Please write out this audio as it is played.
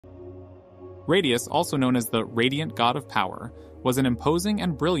Radius, also known as the radiant god of power, was an imposing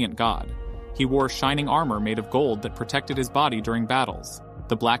and brilliant god. He wore shining armor made of gold that protected his body during battles.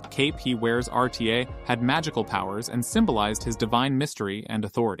 The black cape he wears, artificiala, had magical powers and symbolized his divine mystery and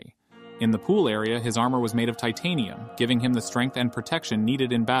authority. In the pool area, his armor was made of titanium, giving him the strength and protection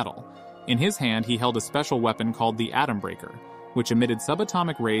needed in battle. In his hand, he held a special weapon called the atom breaker, which emitted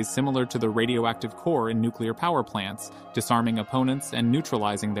subatomic rays similar to the radioactive core in nuclear power plants, disarming opponents and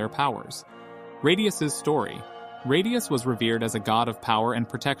neutralizing their powers. Radius's story. Radius was revered as a god of power and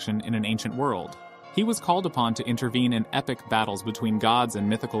protection in an ancient world. He was called upon to intervene in epic battles between gods and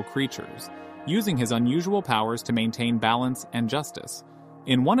mythical creatures, using his unusual powers to maintain balance and justice.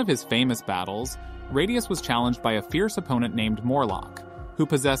 In one of his famous battles, Radius was challenged by a fierce opponent named Morlock, who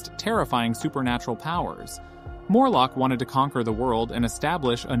possessed terrifying supernatural powers. Morlock wanted to conquer the world and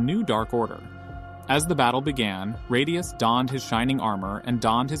establish a new dark order. As the battle began, Radius donned his shining armor and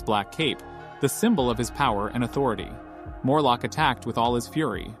donned his black cape, the symbol of his power and authority. Morlock attacked with all his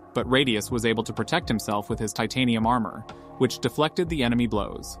fury, but Radius was able to protect himself with his titanium armor, which deflected the enemy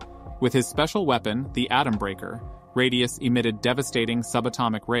blows. With his special weapon, the atom breaker, Radius emitted devastating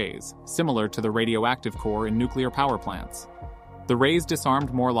subatomic rays, similar to the radioactive core in nuclear power plants. The rays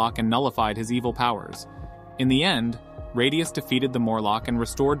disarmed Morlock and nullified his evil powers. In the end, Radius defeated the Morlock and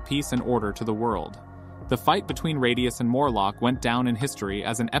restored peace and order to the world. The fight between Radius and Morlock went down in history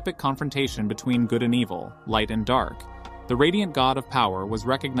as an epic confrontation between good and evil, light and dark. The radiant god of power was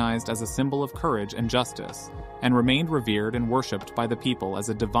recognized as a symbol of courage and justice, and remained revered and worshipped by the people as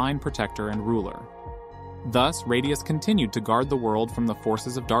a divine protector and ruler. Thus, Radius continued to guard the world from the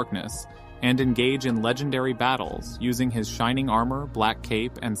forces of darkness, and engage in legendary battles, using his shining armor, black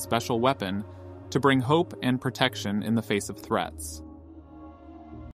cape, and special weapon to bring hope and protection in the face of threats.